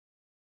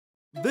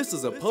This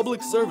is a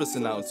public service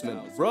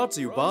announcement brought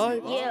to you by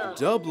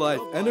Dub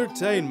Life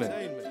Entertainment.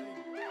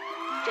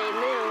 J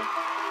LEEL.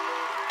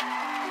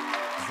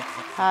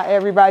 How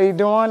everybody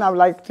doing? I would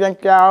like to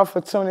thank y'all for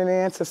tuning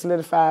in to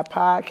Solidified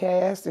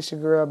Podcast. It's your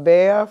girl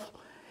Bev.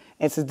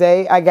 And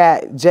today I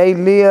got J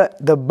LEEL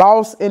the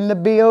boss in the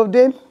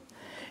building.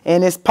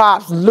 And it's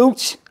Pops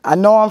Luch. I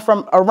know him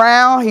from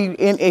around.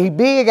 He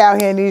big out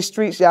here in these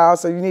streets, y'all.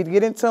 So you need to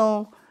get in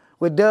tune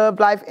with Dub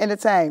Life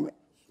Entertainment.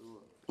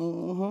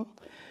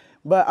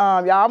 But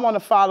y'all, I want to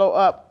follow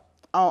up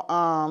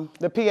on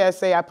the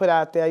PSA I put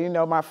out there. You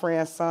know, my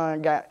friend's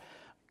son got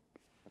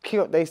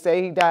killed. They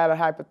say he died of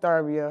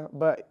hypothermia,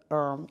 but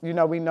you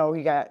know, we know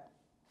he got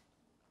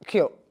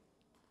killed.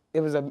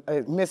 It was a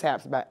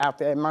mishap out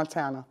there in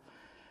Montana.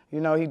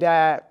 You know, he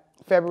died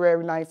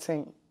February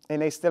 19th,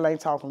 and they still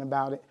ain't talking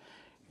about it.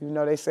 You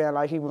know, they saying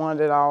like he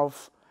wandered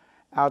off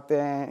out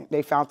there, and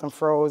they found him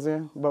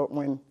frozen. But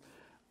when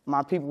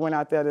my people went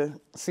out there to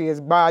see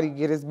his body,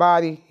 get his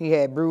body, he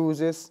had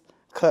bruises,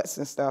 cuts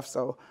and stuff.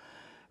 So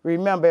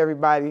remember,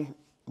 everybody,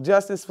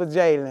 justice for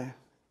Jaylen.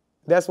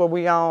 That's what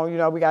we on. You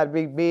know, we got to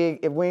be big.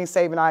 If we ain't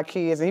saving our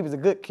kids, and he was a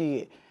good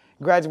kid,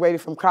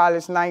 graduated from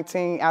college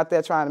 19, out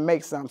there trying to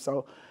make something.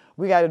 So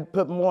we got to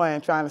put more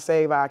in trying to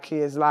save our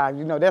kids' lives.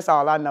 You know, that's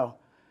all I know.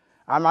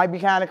 I might be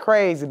kind of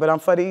crazy, but I'm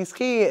for these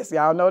kids.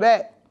 Y'all know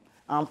that.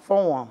 I'm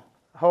for them.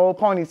 Whole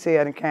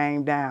ponytail that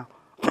came down.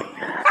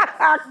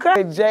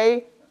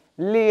 J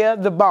LEEL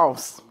the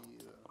boss.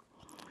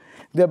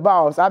 The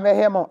boss. I met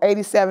him on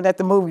 87 at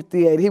the movie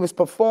theater. He was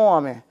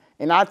performing,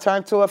 and I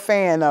turned to a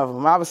fan of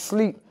him. I was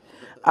asleep.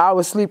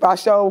 I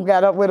sure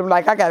got up with him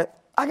like, I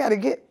gotta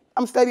get,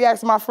 I'm steady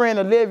asking my friend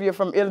Olivia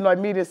from Illinois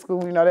Media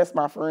School, you know, that's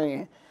my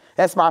friend.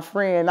 That's my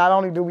friend. Not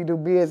only do we do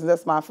business,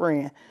 that's my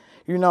friend.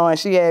 You know, and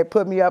she had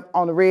put me up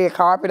on the red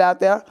carpet out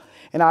there,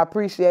 and I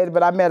appreciate it,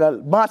 but I met a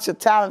bunch of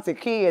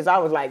talented kids. I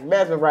was like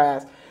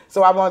mesmerized.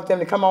 So I want them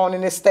to come on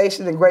in this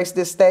station and grace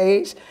this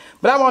stage.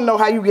 But I want to know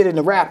how you get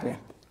into rapping.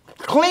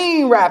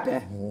 Clean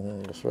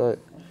rapping. That's right.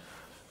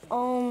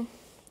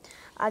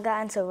 I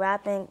got into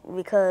rapping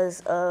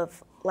because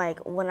of,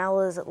 like, when I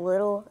was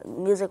little,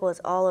 music was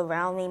all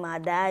around me. My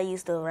dad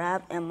used to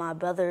rap and my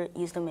brother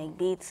used to make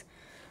beats.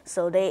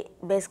 So they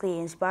basically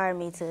inspired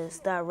me to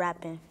start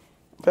rapping.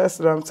 That's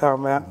what I'm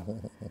talking about.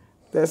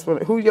 That's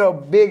what. Who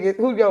your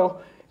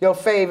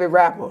favorite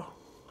rapper?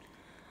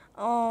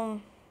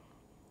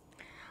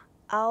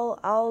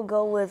 I'll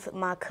go with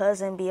my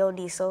cousin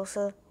B.O.D.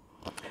 Sosa.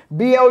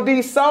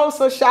 B.O.D.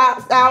 Sosa,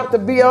 shouts out to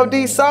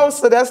B.O.D.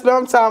 Sosa. That's what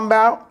I'm talking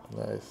about.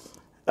 Nice.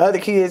 Other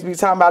kids be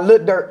talking about Lil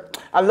Durk.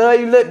 I love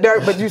you, Lil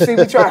Durk, but you see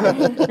me trying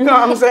to, you know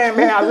what I'm saying,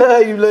 man? I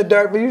love you, Lil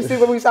Durk, but you see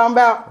what we talking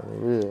about?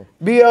 Yeah.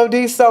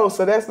 B.O.D.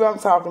 Sosa, that's what I'm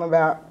talking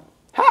about.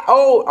 How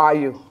old are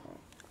you?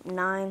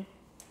 9.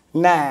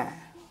 9.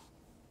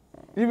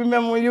 You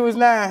remember when you was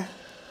 9?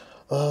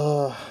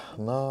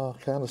 No,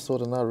 kind of,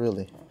 sort of, not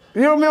really.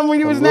 You remember when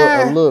you was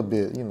 9? A little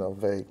bit, you know,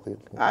 vaguely.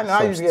 I know,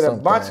 I used to get a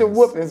bunch of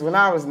whoopings when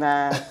I was 9.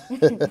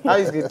 I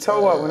used to get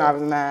tore up when I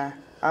was 9.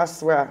 I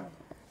swear.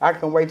 I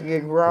couldn't wait to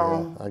get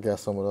grown. Yeah, I got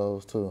some of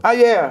those too. Oh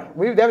yeah,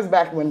 that was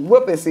back when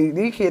whoopings. See,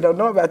 these kids don't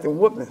know about them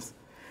whoopings.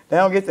 They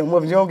don't get them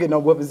whoopings. You don't get no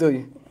whoopings, do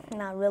you?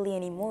 Not really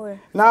anymore.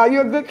 No,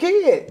 you're a good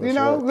kid. That's you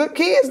know, right. Good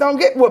kids don't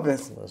get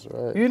whoopings. That's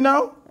right. You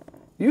know,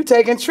 you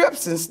taking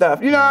trips and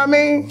stuff. You know what I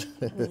mean?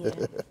 Yeah.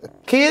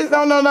 Kids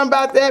don't know nothing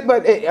about that,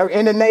 but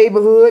in the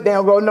neighborhood, they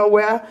don't go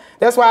nowhere.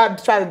 That's why I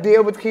try to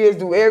deal with kids,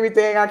 do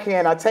everything I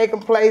can. I take them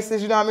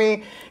places, you know what I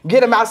mean?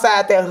 Get them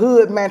outside that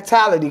hood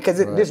mentality, because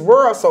this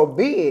world's so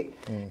big.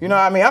 You know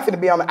what I mean? I'm finna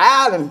be on the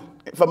island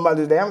for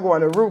Mother's Day. I'm going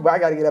to Aruba. I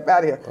got to get up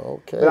out of here.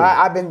 Okay. But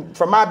I've been,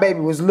 from my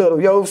baby was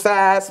little, your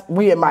size,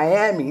 we in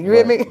Miami. You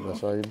hear me? That's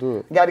how you do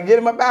it. Got to get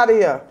them up out of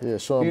here. Yeah,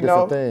 show them you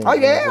different know? things. Oh,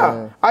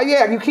 yeah. Oh,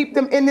 yeah. You keep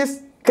them in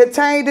this,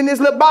 contained in this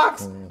little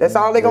box. That's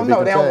all they gonna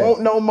know. They don't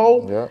want no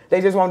more. Yeah.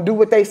 They just want to do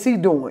what they see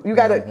doing. You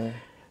gotta,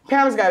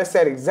 parents gotta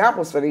set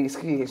examples for these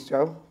kids,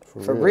 Joe.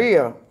 For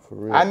real.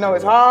 I know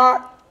it's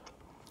hard.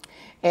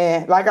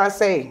 And like I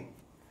say,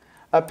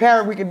 a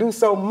parent, we can do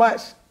so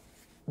much,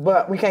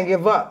 but we can't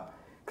give up.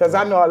 Because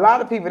I know a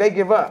lot of people, they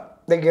give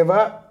up. They give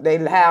up. They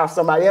have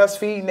somebody else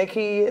feeding their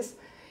kids.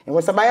 And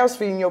when somebody else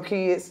feeding your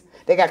kids,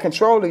 they got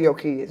control of your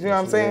kids. You know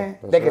what I'm saying?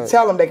 They can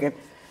tell them, they can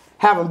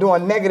have them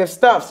doing negative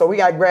stuff. So we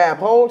got to grab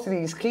hold to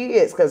these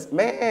kids because,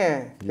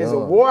 man, there's a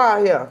war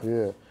out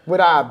here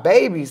with our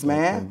babies,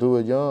 man. And do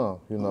it young,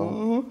 you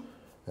know.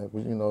 And,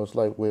 you know, it's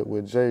like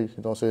with Jay, you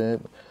know what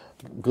I'm saying?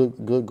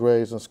 Good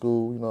grades in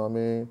school, you know what I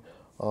mean?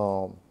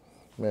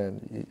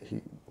 Man,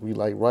 we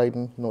like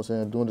writing, you know what I'm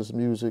saying, doing this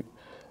music.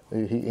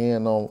 He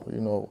in on, you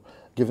know,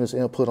 giving his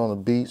input on the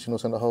beats, you know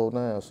what I'm saying, the whole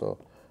nine. So,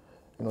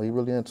 you know, he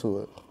really into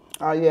it.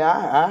 Oh, yeah,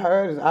 I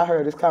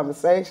heard this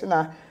conversation.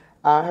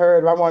 I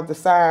heard I wanted to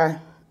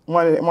sign,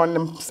 one of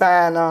them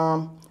sign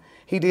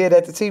He did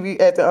at the TV,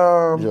 at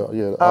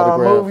the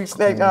movie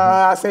snake.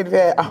 I said he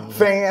had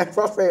fans.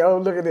 I say, oh,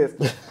 look at this.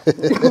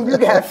 You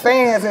got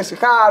fans in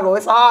Chicago.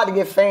 It's hard to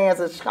get fans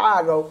in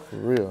Chicago. For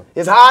real.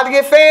 It's hard to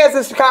get fans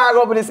in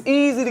Chicago, but it's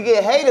easy to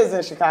get haters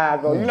in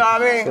Chicago. You know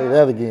what I mean? Say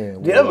that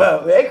again.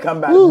 They come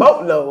by the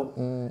boatload.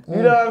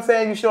 You know what I'm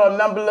saying? You show them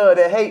number love,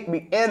 that hate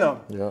be in them.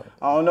 Yeah.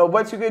 I don't know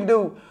what you can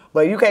do,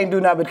 but you can't do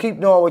nothing but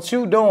keep doing what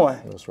you doing.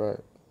 That's right.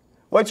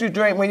 What you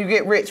drink when you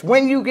get rich.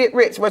 When you get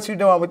rich, what you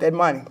doing with that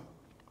money?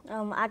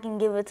 I can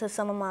give it to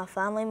some of my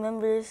family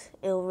members.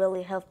 It'll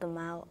really help them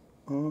out.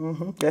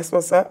 That's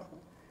what's up.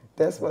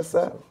 That's what's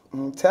up.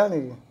 I'm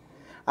telling you.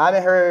 I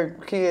done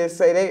heard kids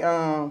say they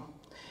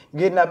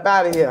getting up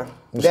out of here.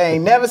 They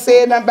ain't never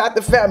said nothing about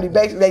the family.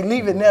 Basically, they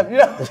leaving them, you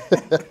know.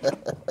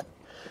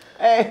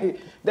 Hey,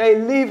 they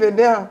leaving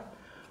them.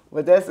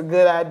 But that's a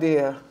good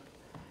idea.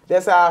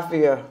 That's how I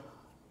feel.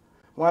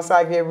 Once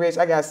I get rich,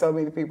 I got so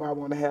many people I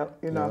want to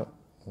help, you know.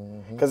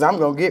 Because I'm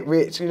going to get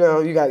rich, you know.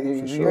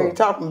 You ain't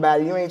talking about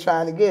it. You ain't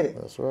trying to get it.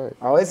 That's right.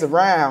 Oh, it's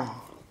around.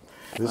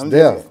 It's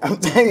there. I'm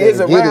telling you, it's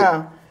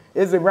around.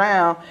 It's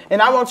around. And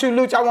I want you,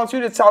 Luch, I want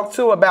you to talk,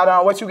 too,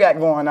 about what you got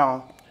going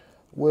on.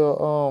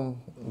 Well,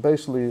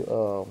 basically,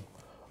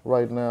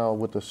 right now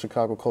with the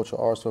Chicago Culture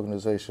Arts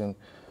Organization,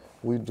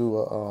 we do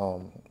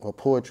a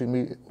poetry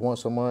meet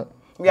once a month.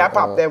 Yeah, I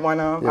popped that one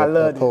on. I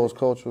love it. Post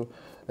Culture.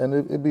 And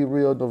it be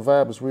real, the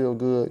vibe is real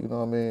good, you know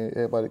what I mean?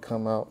 Everybody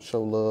come out,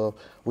 show love.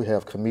 We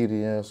have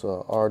comedians,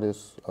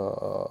 artists,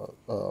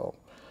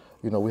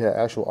 you know, we have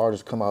actual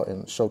artists come out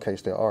and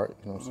showcase their art,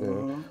 you know what I'm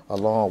saying?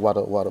 Along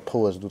while the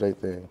poets do their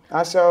thing.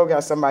 I sure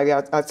got somebody,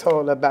 I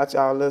told her about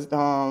y'all this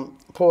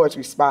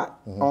poetry spot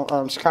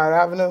on Chicago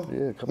Avenue.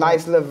 Yeah, come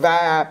nice on. Little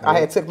vibe. Yeah. I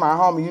had took my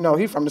homie, you know,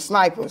 he from the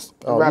Snipers.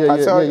 Oh, yeah.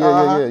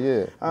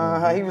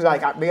 He was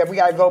like, we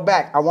got to go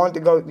back. I wanted to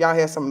go, y'all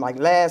had something like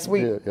last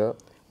week. Yeah.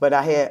 But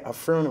I had a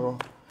funeral,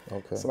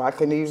 so I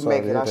couldn't even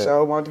make it. I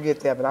sure wanted to get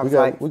there,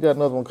 but we got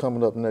another one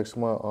coming up next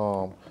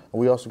month.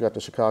 We also got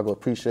the Chicago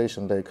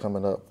Appreciation Day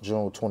coming up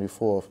June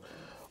 24th,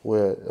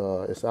 where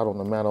it's out on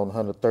the mountain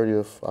on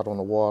 130th, out on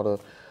the water.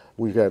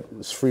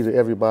 It's free to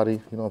everybody,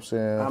 you know what I'm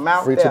saying? I'm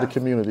out free there. to the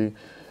community.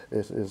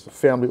 It's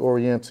family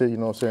oriented, you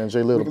know what I'm saying?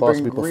 J LEEL THA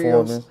BOSS will be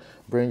performing.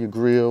 Bring your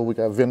grill. We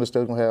got vendors that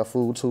are gonna have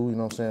food too, you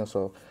know what I'm saying?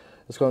 So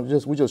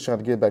we just trying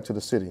to get back to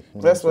the city. You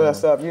know that's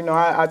what's up. You know,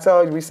 I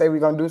told you we say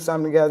we're gonna do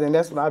something together, and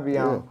that's what I be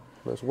on.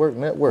 Let's work,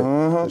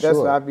 network. That's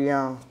what I be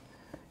on.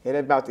 It's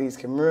about these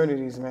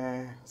communities,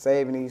 man,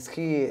 saving these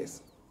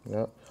kids.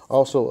 Yeah.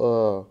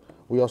 Also,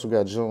 we also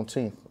got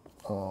Juneteenth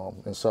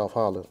in South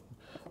Holland,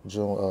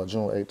 June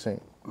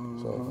 18th.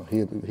 So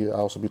he'll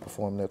also be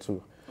performing there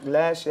too.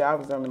 Last year I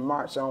was on the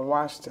March on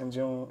Washington,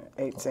 June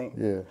 18th.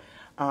 Yeah.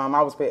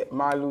 I was with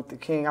Martin Luther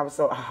King. I was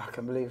I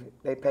couldn't believe it.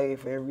 They paid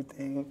for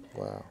everything.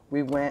 Wow.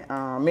 We went,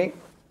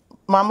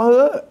 Mama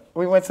Hood.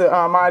 We went to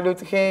Martin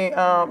Luther King,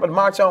 the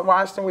March on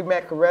Washington. We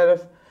met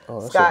Coretta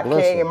Scott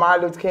King and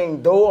Martin Luther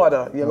King's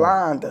daughter,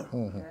 Yolanda.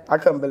 I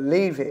couldn't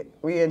believe it.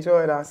 We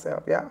enjoyed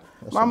ourselves, yeah.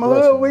 That's Mama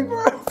Hood, we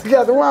were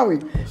together, weren't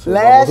we?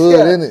 Last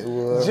year,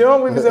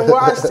 June, we was in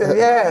Washington,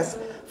 yes.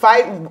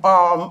 Fighting,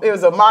 it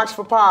was a march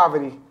for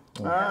poverty.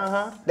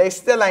 They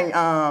still ain't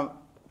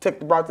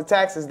brought the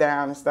taxes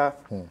down and stuff.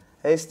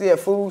 They still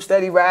food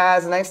steady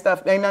rising, ain't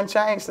nothing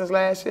changed since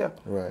last year.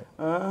 Right.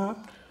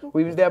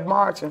 We was there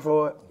marching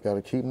for it.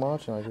 Gotta keep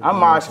marching. I'm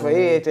marching for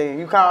everything.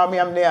 You call me,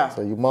 I'm there.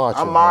 So you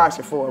marching. I'm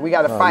marching for it. We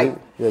gotta fight.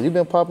 You've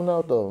been popping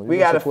out though. We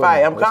gotta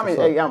fight. I'm coming.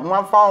 Hey,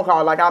 one phone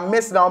call, like I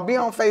miss it, don't be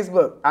on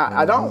Facebook.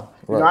 I don't.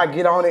 You know, I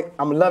get on it,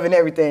 I'm loving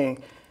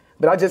everything.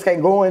 But I just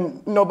can't go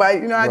in nobody,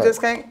 you know, I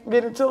just can't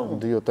get into them.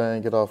 Do your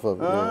thing, get off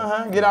of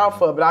it. Get off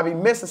of it. But I be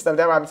missing stuff.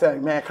 That's why I be telling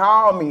you, man,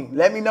 call me.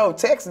 Let me know.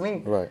 Text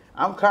me. Right.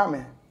 I'm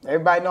coming.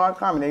 Everybody know I'm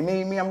coming. They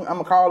need me,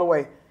 I'm a call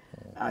away.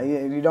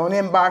 You don't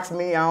inbox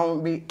me, I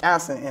don't be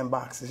answering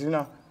inboxes, you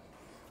know.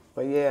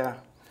 But yeah,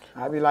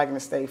 I be liking to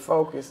stay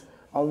focused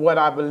on what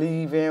I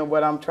believe in,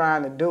 what I'm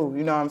trying to do.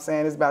 You know what I'm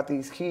saying? It's about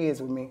these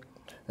kids with me.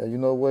 And you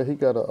know what? He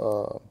got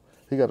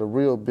a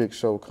real big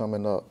show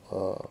coming up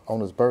on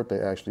his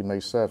birthday, actually, May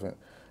 7th,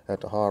 at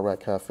the Hard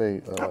Rock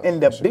Cafe. In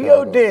the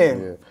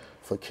building. Yeah,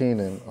 for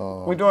Keenan.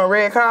 We doing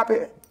red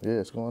carpet? Yeah,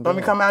 it's going down.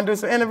 Let me come out and do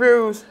some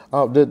interviews.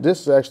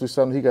 This is actually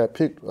something he got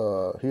picked.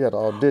 He had an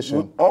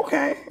audition.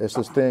 Okay. It's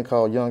this thing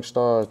called Young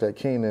Stars that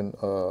Keenan,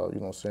 you know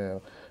what I'm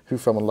saying,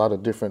 he's from a lot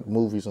of different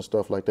movies and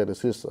stuff like that. It's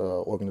his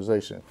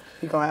organization.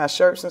 He gonna have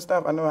shirts and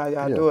stuff? I know how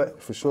y'all do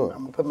it. For sure.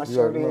 I'm gonna put my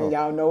shirt in.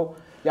 Y'all know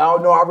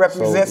I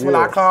represent when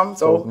I come.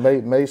 So May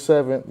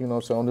 7th, you know what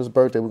I'm saying, on this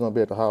birthday, we're gonna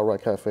be at the Hard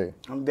Rock Cafe.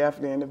 I'm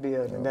definitely in the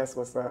building. That's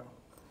what's up.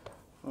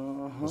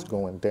 It's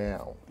going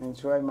down.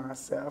 Enjoy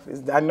myself.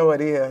 I know it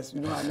is.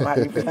 You know how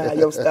you can have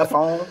your stuff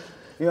on.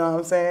 You know what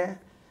I'm saying?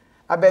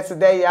 I bet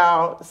today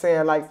y'all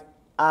saying like,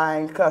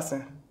 I ain't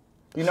cussing.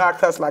 You know I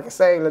cuss like a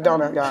sailor,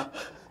 don't I, y'all?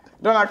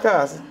 Don't I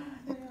cuss?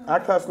 I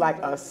cuss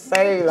like a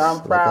sailor.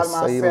 I'm proud of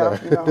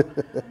myself, you know?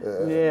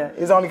 Yeah,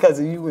 it's only because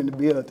of you in the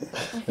building.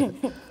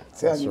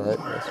 That's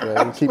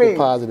right. You keep it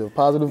positive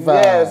vibes.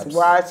 Yes,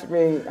 watch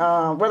me.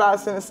 What I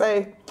was going to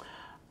say,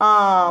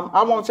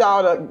 I want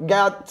y'all to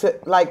get to,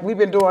 like, we've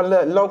been doing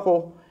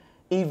local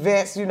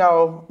events, you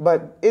know,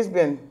 but it's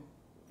been,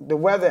 the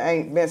weather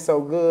ain't been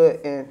so good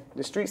and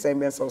the streets ain't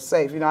been so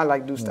safe. You know, I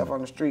like to do stuff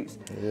on the streets.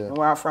 Yeah. And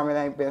where I'm from, it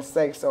ain't been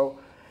safe. So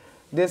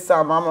this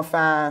summer, I'm going to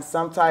find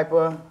some type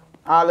of,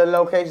 all the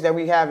locations that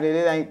we have,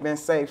 it ain't been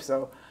safe.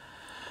 So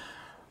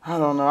I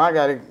don't know, I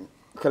got to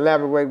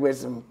collaborate with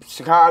some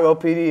Chicago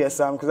PD or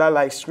something, because I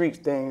like street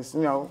things,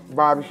 you know,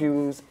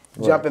 barbecues,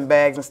 jumping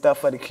bags and stuff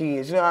for the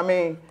kids, you know what I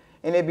mean?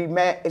 And it be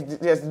mad,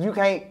 it's just, you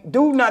can't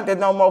do nothing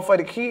no more for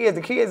the kids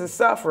are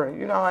suffering,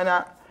 you know, and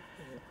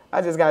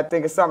I just got to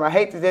think of something. I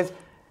hate to just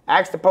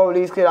ask the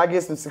police, could I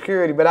get some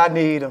security, but I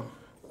need them.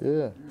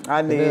 Yeah.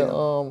 I need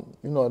them.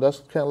 You know, that's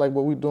kind of like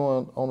what we're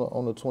doing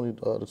on the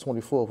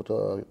 24th with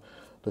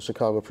the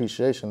Chicago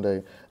Appreciation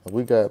Day, and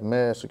we got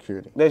mass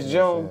security. That's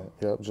June.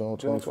 Yep, June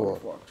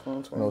 24th.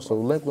 You know, so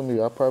link with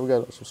me. I probably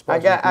got some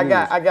spots. I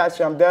got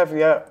you. I'm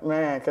definitely up,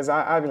 man. Cause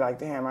I be like,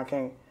 damn, I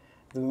can't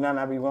do nothing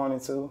I be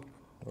wanting to.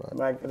 Right.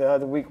 Like the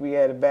other week, we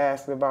had a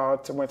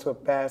went to a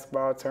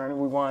basketball tournament.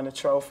 We won the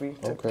trophy.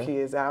 Took the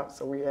kids out,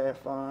 so we had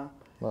fun.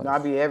 Nice. You know, I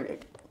be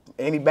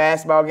any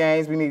basketball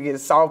games. We need to get a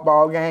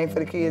softball game for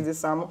the kids this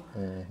summer.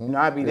 You know,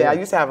 I be there. I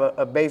used to have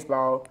a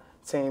baseball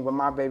team when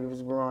my baby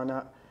was growing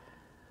up.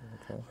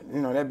 You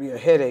know, that'd be a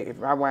headache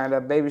if I wound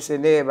up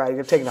babysitting everybody.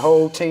 They're taking the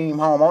whole team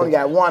home. I only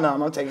got one of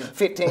them. I'm taking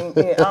 15.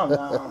 Yeah, I don't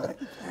know.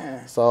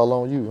 It's all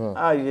on you, huh?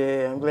 Oh,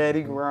 yeah. I'm glad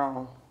he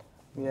grown.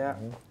 Yeah.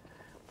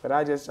 But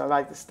I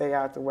like to stay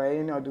out the way,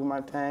 you know, do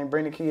my thing,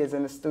 bring the kids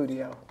in the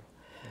studio.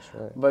 That's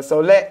right. But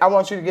so I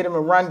want you to get them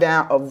a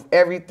rundown of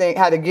everything,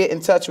 how to get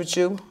in touch with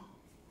you,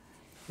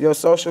 your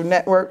social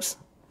networks.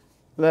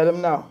 Let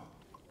them know.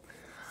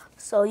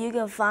 So you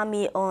can find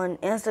me on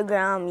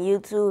Instagram,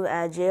 YouTube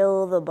at J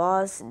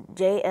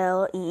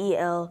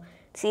LEEL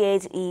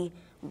THA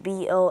BOSS,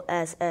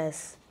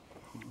 JLEELTHEBOSS.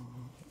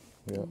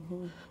 Yeah.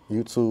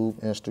 YouTube,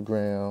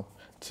 Instagram,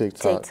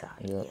 TikTok.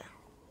 Yeah.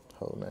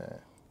 Oh man.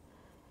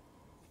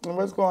 And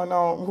what's going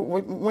on?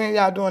 When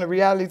y'all doing a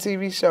reality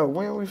TV show?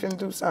 When we finna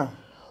do something?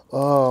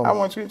 I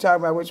want you to talk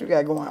about what you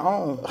got going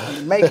on,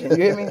 making. You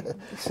hear me?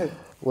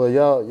 Well,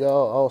 y'all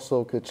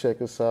also could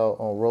check us out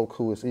on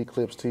Roku. It's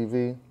Eclipse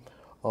TV.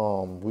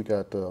 We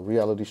got the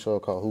reality show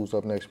called Who's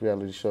Up Next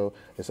reality show.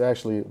 It's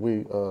actually,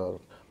 the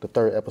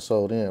third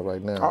episode in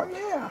right now. Oh,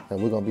 yeah.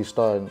 And we're going to be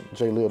starting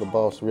J LEEL THA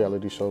BOSS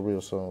reality show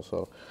real soon.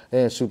 So,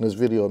 and shooting this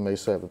video May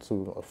 7th,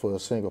 too, for a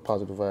single,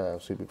 Positive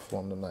Vibes. He'll be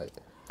performing tonight.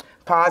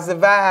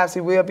 Positive Vibes, he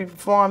will be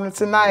performing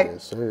tonight.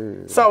 Yes,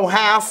 sir. So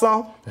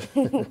handsome.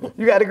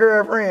 You got a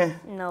girlfriend?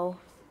 No.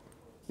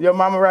 Your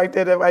mama right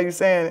there, that's why you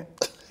saying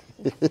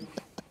it.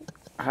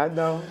 I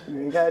know.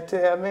 You ain't got to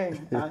tell me.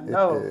 I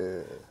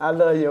know. I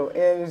love your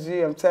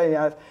energy. I'm telling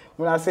you,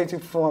 when I see you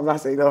perform, I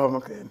say, oh, my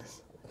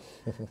goodness.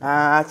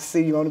 I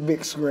see you on the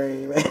big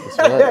screen, man. That's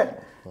right.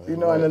 You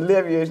know, and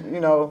Olivia, you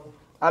know,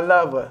 I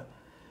love her.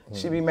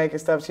 She be making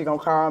stuff. She going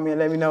to call me and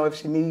let me know if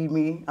she need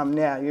me. I'm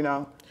there, you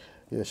know.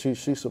 Yeah, she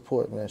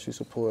support, man. She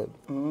support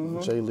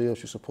J LEEL.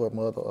 She support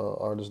my other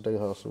artists, They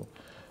Hustle.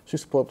 She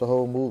support the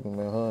whole movement,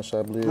 man. Her and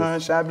Chablis. Her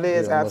and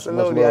Chablis, yeah,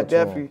 absolutely. I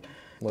definitely,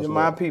 they're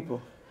my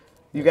people.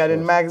 You got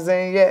in the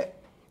magazine yet?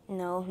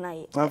 No, not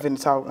yet. I'm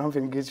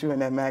finna get you in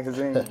that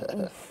magazine.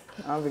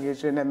 I'm finna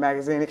get you in that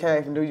magazine. It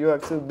came from New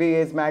York too.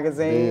 Biz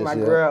magazine. My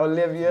girl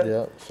Olivia.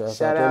 Yeah.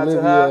 Shout out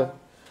to her.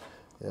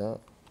 Yeah.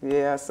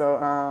 Yeah.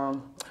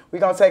 So we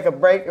gonna take a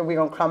break and we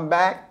gonna come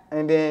back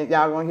and then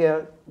y'all gonna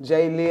hear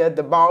J LEEL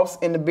THA BOSS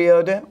in the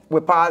building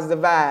with Positive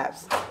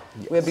Vibes.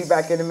 Yes. We'll be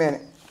back in a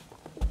minute.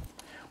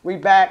 We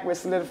back with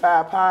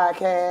Solidified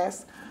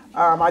Podcast.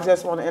 I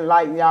just want to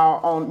enlighten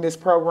y'all on this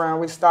program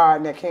we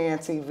starting at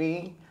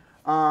KNTV.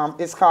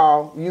 It's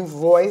called Youth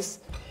Voice,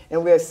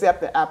 and we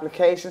accept the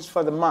applications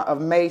for the month of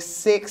May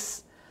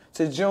 6th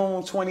to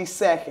June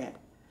 22nd.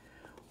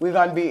 We're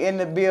going to be in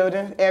the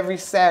building every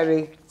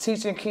Saturday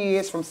teaching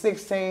kids from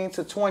 16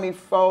 to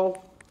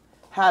 24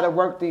 how to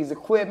work these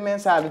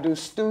equipments, how to do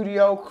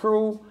studio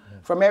crew,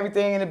 from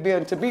everything in the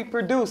building, to be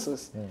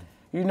producers.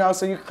 You know,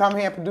 so you can come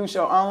here and produce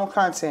your own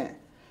content.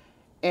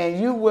 And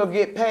you will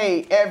get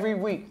paid every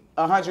week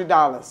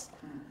 $100.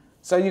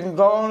 So you can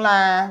go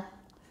online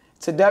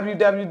to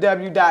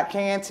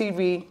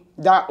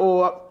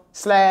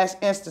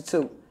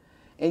www.kntv.org/institute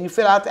and you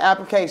fill out the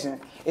application.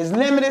 It's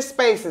limited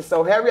spaces,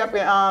 so hurry up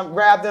and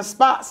grab them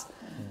spots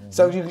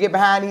so you can get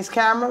behind these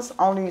cameras,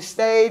 on these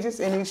stages,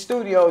 in these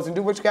studios and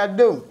do what you got to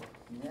do.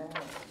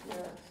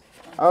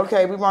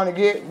 Okay, we want to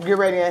get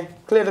ready and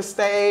clear the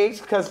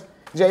stage because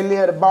J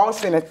LEEL THA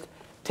BOSS finna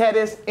tear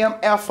this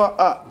MF'er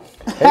up.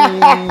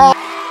 Hey.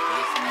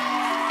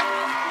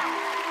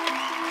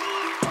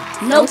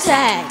 No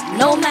tag,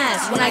 no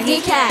mask, when I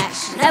get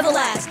cash, never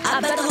last.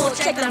 I bet the whole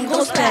check that I'm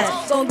gon'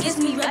 spaz. Gon' gives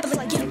me rappers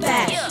like get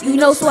back. You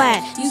know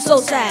swag, you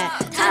so sad.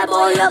 Tie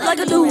boy up like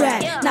a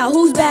do-rag. Now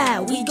who's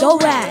bad? We go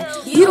rag.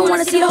 You don't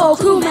wanna see the whole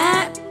crew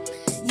mad?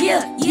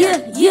 Yeah.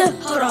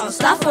 Hold on,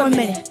 stop for a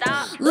minute.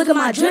 Look at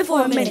my drip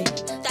for a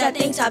minute. that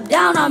thing top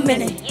down, I'm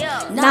in it.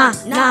 Nah,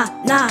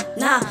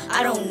 I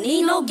don't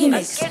need no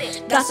gimmicks.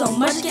 Got so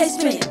much you can't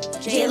spin it.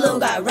 J Lil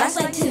got racks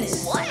like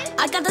tennis.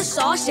 I got the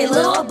sauce, J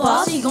Lil a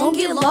boss. You gon'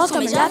 get lost,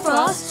 come and jack for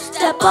us.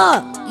 Step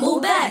up,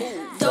 move back,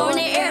 throw in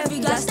the air if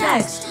you got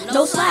stacks.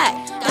 No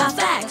slack, got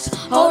facts.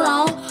 Hold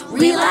on,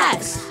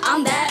 relax.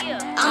 I'm that.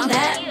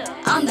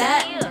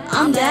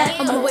 I'm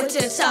on my way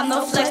to the top,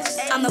 no flex.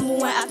 I'm the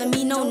moon after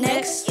me, no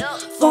next.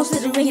 Phone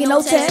still ringing,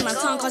 no text. My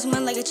tongue costs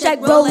money like a check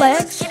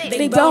Rolex.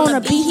 Big bro on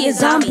a beat, he a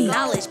zombie.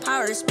 Knowledge,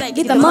 power, respect,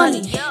 get the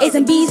money. A's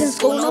and B's in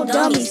school, no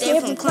dummies. Stay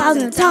from clouds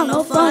in the town,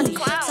 no funny.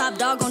 Top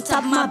dog on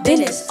top of my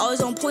business.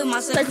 Always on point, my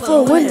search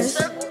for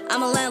winners.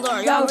 I'm a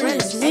landlord, y'all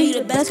renters. Man, you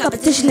the best,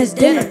 competition is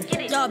dinner.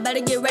 Y'all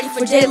better get ready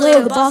for J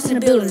Lil, the boss in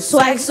the building.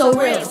 Swag so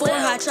real. For a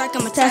high track,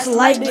 I'm attached to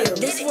light bill.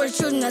 This is for the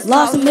children that's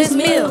lost and miss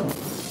meal.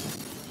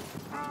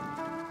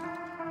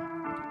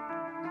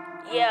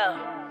 Yeah.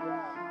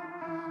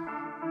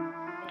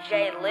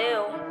 J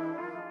Lil.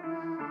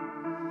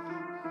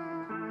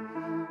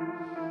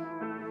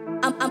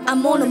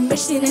 I'm on a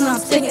mission and I'm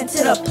sticking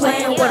to the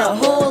plan with a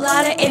whole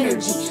lot of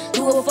energy.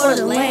 Do it for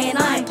the land,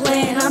 I ain't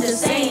playing, I'm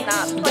just saying.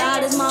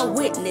 God is my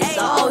witness,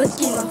 I always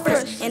keep him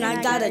first. And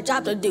I got a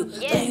job to do,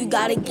 so you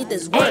gotta get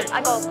this work.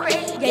 I go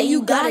crazy. Yeah,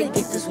 you gotta get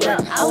this work.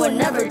 I would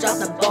never drop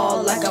the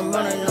ball like I'm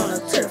running on a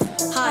turf.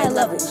 High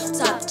level,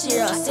 top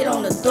tier, I sit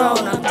on the throne.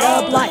 I'm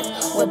dub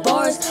life, with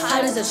bars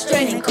hot as a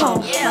straining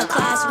cone. My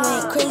class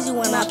went crazy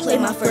when I played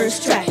my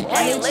first track. Now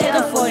they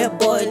checking for your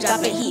boy,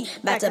 dropping heat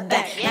back to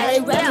back. Now they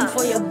rapping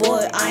for your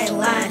boy, I ain't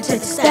lying, check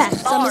the stats.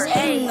 Someone's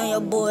hating on your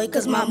boy,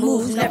 cause my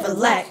moves never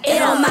lack. It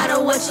don't matter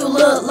what you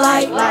look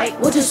like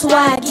what your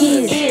swag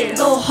is.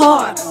 Go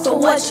hard for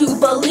what you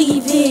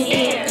believe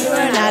in. You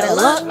run out of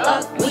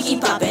luck, we keep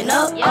popping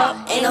up,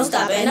 ain't no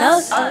stopping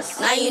us.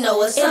 Now you know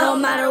what's up. It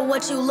don't matter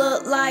what you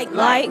look like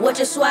what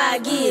your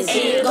swag is.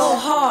 Go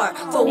hard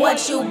for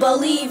what you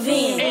believe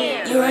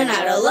in. You run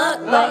out of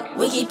luck,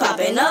 we keep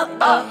popping up,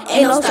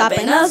 ain't no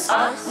stopping us.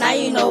 Now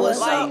you know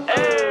what's up.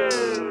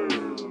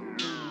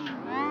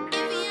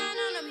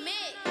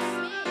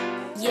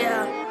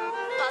 Yeah,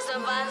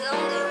 positive vibes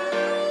only.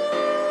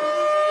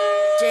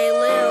 J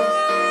Lil,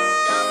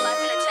 Dub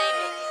Life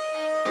Entertainment.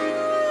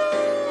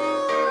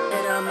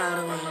 It don't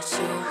matter what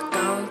you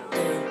gon'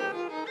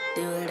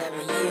 do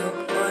whatever you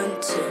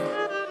want to.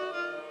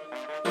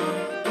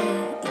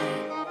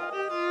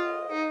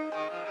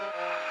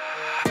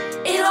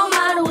 It don't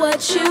matter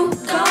what you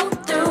go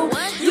through,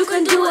 you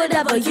can do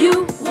whatever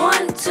you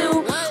want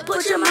to.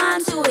 Put your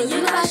mind to it,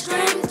 you got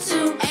strength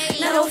to.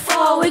 Never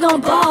fall, we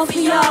gon' ball for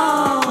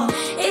y'all.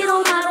 It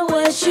don't matter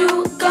what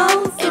you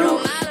go through,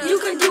 you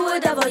can do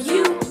whatever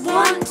you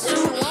want to.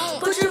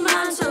 Put your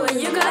mind to it,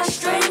 you got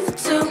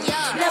strength to.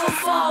 Never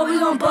fall, we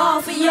gon'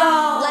 ball for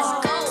y'all.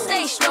 Let's go.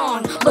 Stay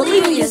strong,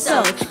 believe in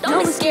yourself.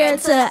 Don't be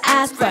scared to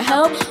ask for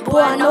help.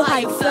 Boy, I know how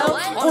you felt.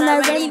 On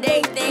that rainy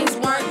day, things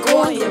weren't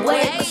going your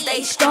way. But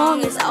stay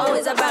strong, it's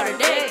always about a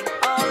day.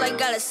 All I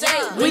gotta say,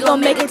 we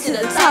gon' make it to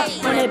the top.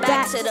 Run it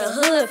back to the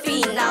hood,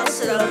 feeding out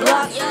to the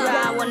block.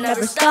 Yeah, I will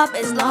never stop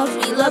as long as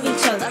we love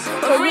each other.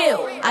 For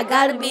real, I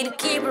gotta be the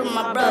keeper,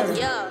 my brother.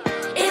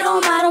 It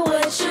don't matter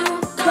what you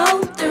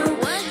go through,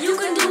 you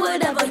can do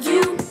whatever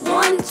you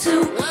want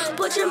to.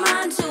 Put your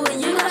mind to it,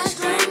 you got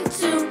strength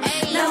to.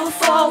 Never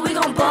fall, we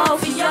gon' ball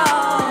for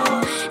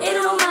y'all. It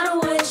don't matter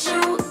what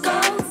you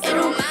go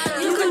through,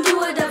 you can do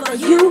whatever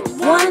you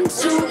want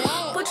to.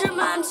 Put your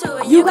mind to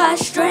it, you got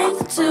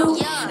strength to.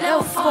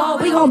 Never fall,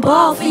 we gon'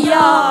 ball for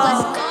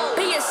y'all.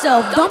 Be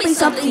yourself, don't be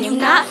something you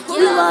not.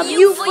 We love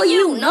you for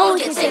you, no one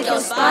can take your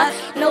spot.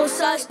 No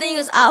such thing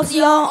as out,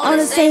 y'all on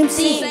the same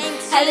team.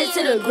 Headed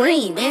to the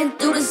green, been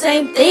through the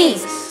same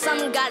things.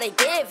 Something gotta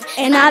give,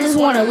 and I just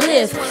wanna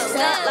live.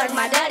 Step like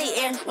my daddy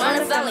and run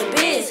a family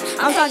biz.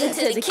 I'm talking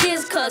to the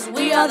kids cause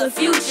we are the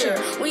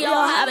future. We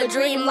all have a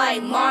dream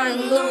like Martin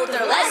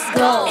Luther, let's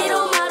go. It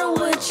don't matter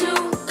what you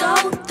go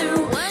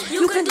through,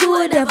 you can do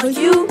whatever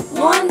you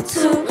want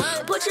to.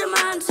 Put your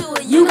mind to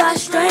it, you got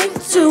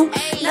strength to.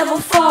 Never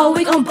fall,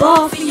 we gon'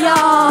 ball for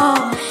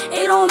y'all.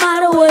 It don't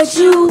matter what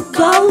you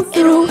go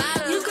through,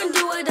 you can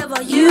do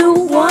whatever you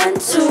want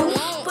to.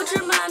 Put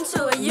your mind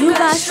to it, you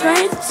got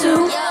strength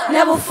to.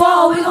 Never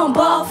fall, we gon'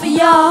 ball for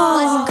y'all.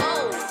 Let's go.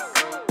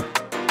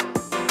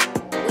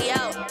 We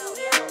out.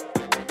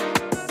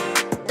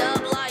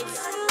 Dub Life.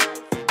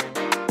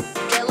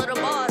 J Lil THA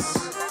BOSS.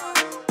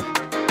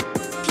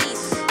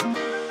 Peace.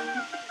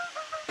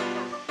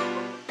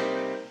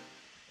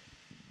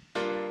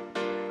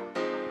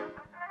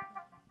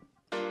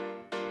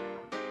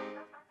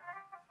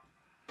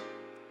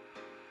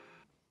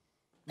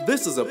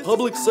 This is a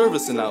public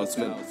service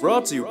announcement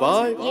brought to you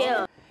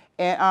by...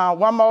 And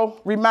one more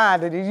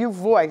reminder, the youth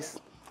voice.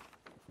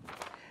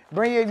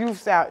 Bring your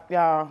youths out,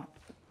 y'all.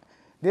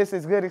 This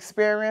is good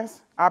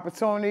experience,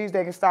 opportunities.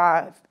 They can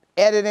start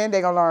editing,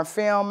 they gonna learn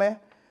filming.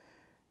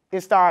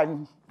 It's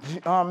starting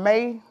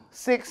May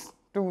 6th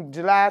through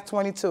July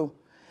 22.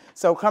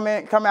 So come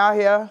out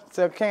here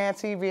to CAN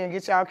TV and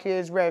get y'all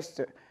kids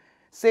registered.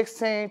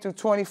 16 to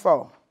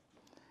 24.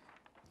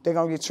 They're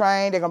going to get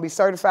trained. They're going to be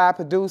certified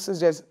producers.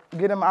 Just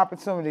give them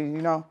opportunity,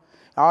 you know.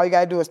 All you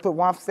got to do is put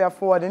one step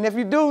forward. And if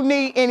you do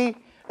need any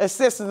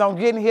assistance on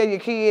getting here your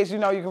kids, you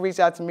know, you can reach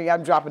out to me.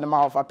 I'm dropping them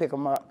off. I pick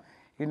them up.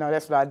 You know,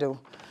 that's what I do.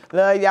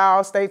 Love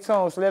y'all. Stay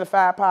tuned.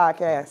 Solidified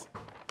Podcast.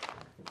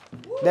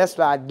 That's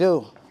what I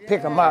do.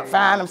 Pick them up.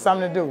 Find them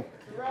something to do.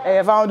 Hey,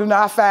 if I don't do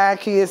nothing, I find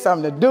kids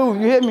something to do.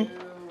 You hear me?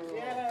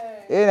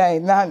 It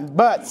ain't nothing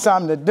but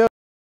something to do.